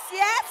 yes,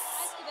 yes.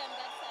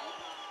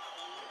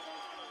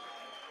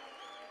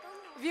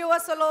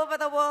 Viewers all over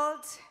the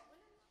world,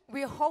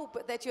 we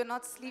hope that you're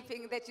not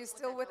sleeping, that you're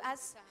still with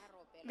us,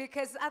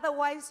 because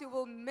otherwise you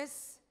will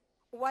miss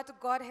what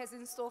God has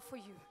in store for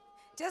you.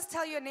 Just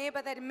tell your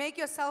neighbor that, make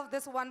yourself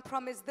this one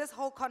promise, this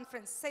whole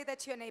conference. Say that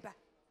to your neighbor.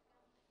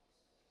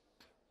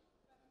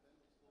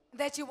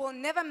 That you will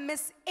never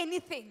miss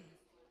anything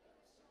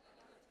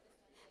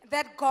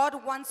that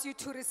God wants you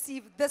to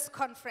receive this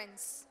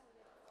conference.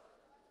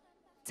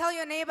 Tell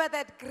your neighbor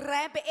that,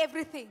 grab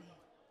everything.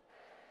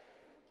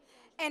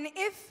 And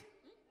if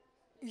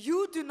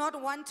you do not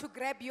want to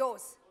grab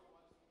yours,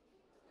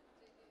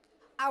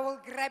 I will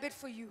grab it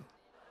for you.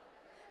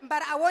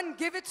 But I won't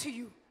give it to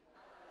you.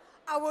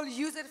 I will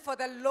use it for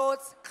the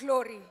Lord's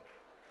glory.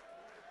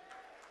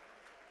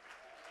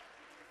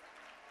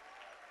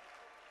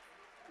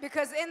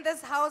 Because in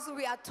this house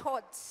we are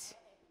taught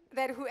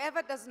that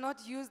whoever does not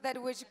use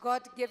that which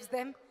God gives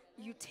them,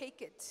 you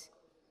take it.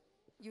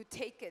 You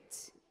take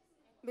it.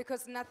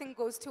 Because nothing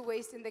goes to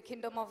waste in the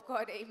kingdom of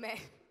God. Amen.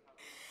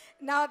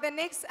 Now the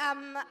next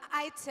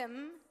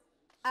item,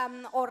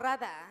 or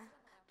rather,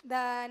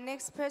 the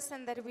next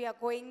person that we are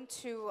going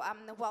to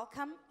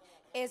welcome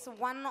is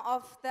one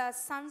of the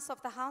sons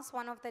of the house,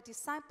 one of the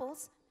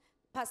disciples,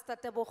 Pastor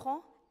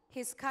Tebogo.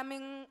 He's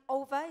coming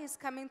over, he's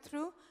coming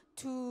through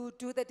to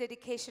do the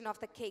dedication of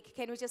the cake.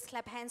 Can we just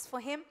clap hands for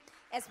him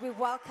as we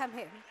welcome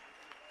him?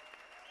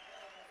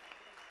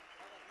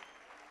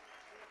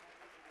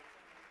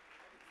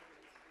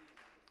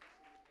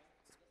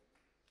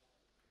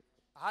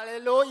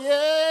 Hallelujah!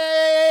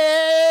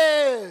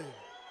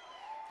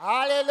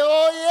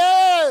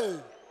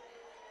 Hallelujah!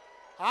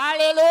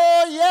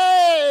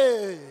 Hallelujah!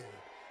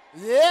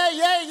 Yeah,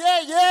 yeah,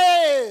 yeah,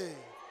 yeah!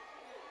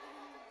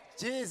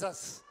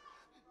 Jesus,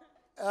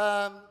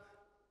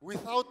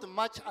 without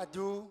much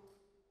ado,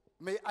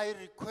 may I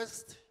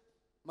request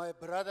my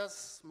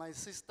brothers, my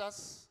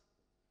sisters,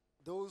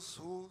 those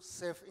who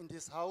serve in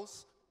this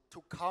house,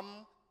 to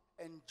come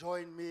and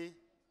join me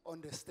on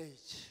the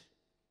stage.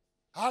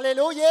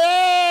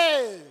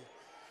 Hallelujah!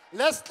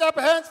 Let's clap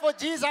hands for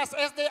Jesus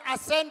as they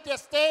ascend the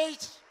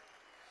stage.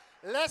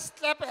 Let's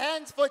clap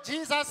hands for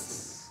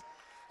Jesus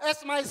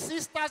as my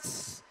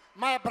sisters,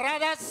 my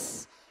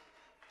brothers,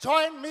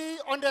 join me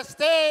on the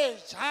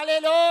stage.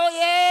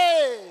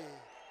 Hallelujah!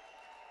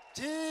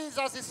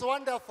 Jesus is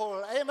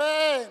wonderful.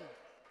 Amen.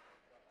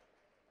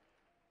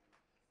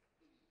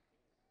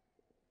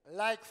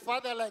 Like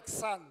father, like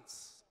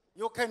sons.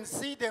 You can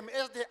see them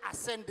as they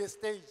ascend the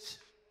stage.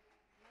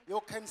 You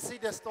can see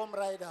the storm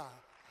rider.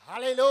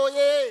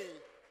 Hallelujah.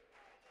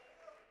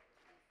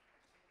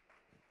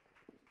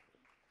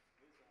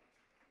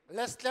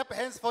 Let's clap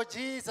hands for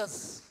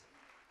Jesus.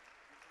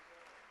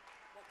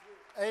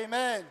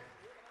 Amen.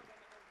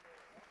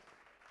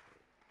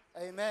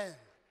 Amen.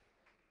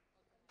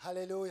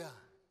 Hallelujah.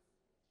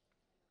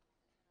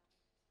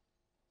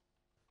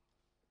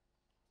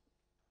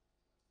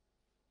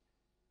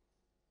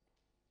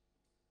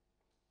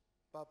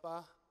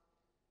 Papa,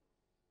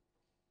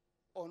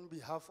 on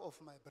behalf of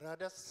my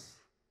brothers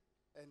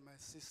and my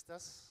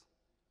sisters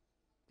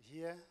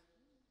here,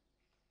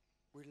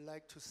 we'd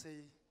like to say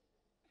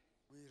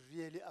we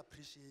really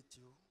appreciate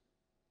you.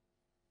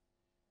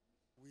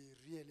 We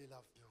really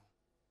love you.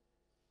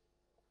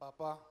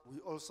 Papa, we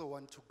also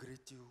want to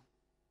greet you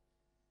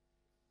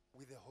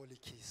with a holy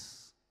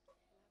kiss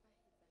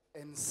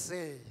and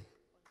say,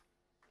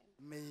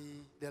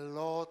 may the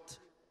Lord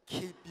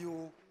keep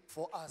you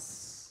for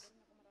us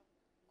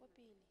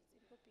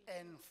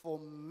and for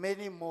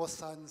many more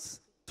sons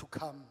to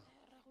come.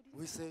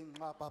 We say,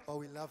 Papa,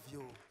 we love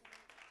you.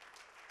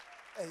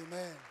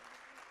 Amen.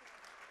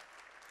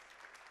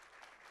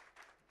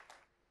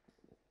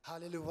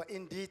 Hallelujah.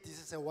 Indeed,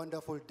 this is a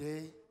wonderful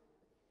day.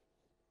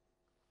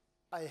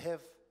 I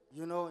have,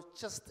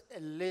 just a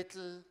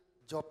little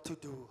job to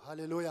do.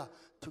 Hallelujah.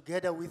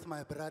 Together with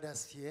my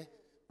brothers here,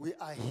 we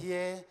are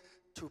here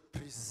to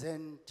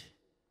present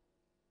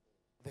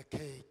the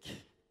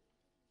cake.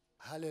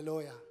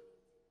 Hallelujah.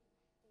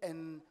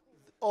 And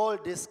all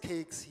these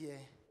cakes here,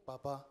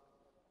 Papa,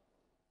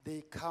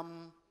 they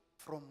come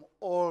from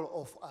all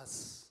of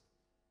us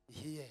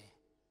here,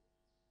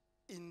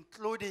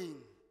 including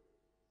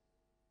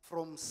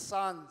from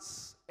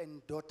sons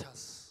and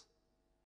daughters